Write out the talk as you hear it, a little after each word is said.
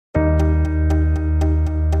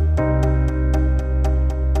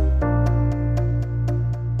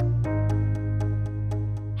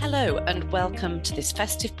welcome to this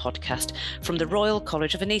festive podcast from the Royal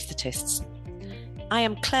College of Anaesthetists. I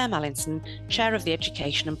am Claire Mallinson, Chair of the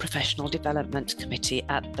Education and Professional Development Committee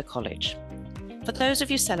at the College. For those of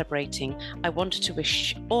you celebrating, I wanted to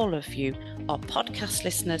wish all of you, our podcast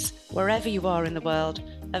listeners, wherever you are in the world,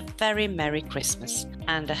 a very Merry Christmas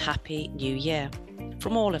and a Happy New Year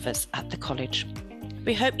from all of us at the College.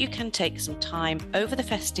 We hope you can take some time over the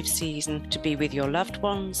festive season to be with your loved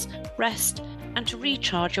ones, rest, and to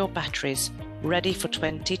recharge your batteries, ready for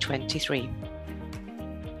 2023.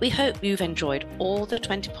 We hope you've enjoyed all the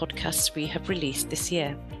 20 podcasts we have released this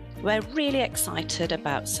year. We're really excited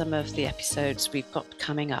about some of the episodes we've got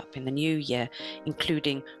coming up in the new year,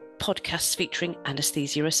 including podcasts featuring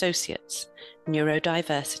anaesthesia associates,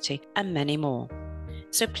 neurodiversity, and many more.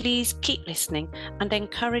 So please keep listening and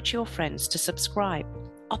encourage your friends to subscribe.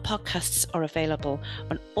 Our podcasts are available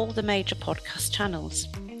on all the major podcast channels.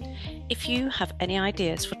 If you have any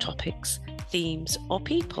ideas for topics, themes, or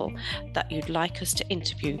people that you'd like us to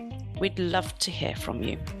interview, we'd love to hear from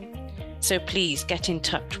you. So please get in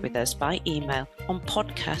touch with us by email on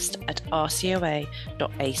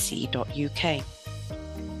podcast@rcoa.ac.uk.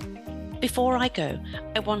 Before I go,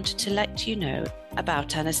 I wanted to let you know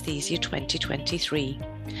about Anaesthesia 2023,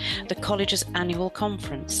 the College's annual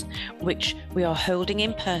conference, which we are holding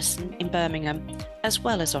in person in Birmingham as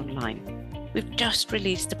well as online. We've just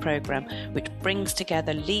released a programme which brings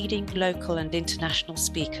together leading local and international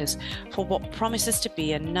speakers for what promises to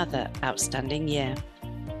be another outstanding year.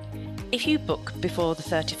 If you book before the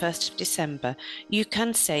 31st of December, you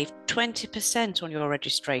can save 20% on your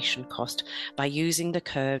registration cost by using the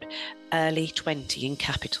code EARLY20 in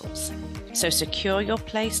capitals. So secure your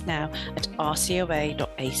place now at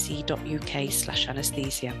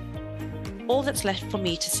rcoa.ac.uk/anaesthesia. All that's left for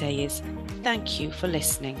me to say is thank you for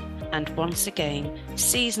listening, and once again,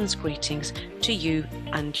 season's greetings to you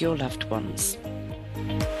and your loved ones.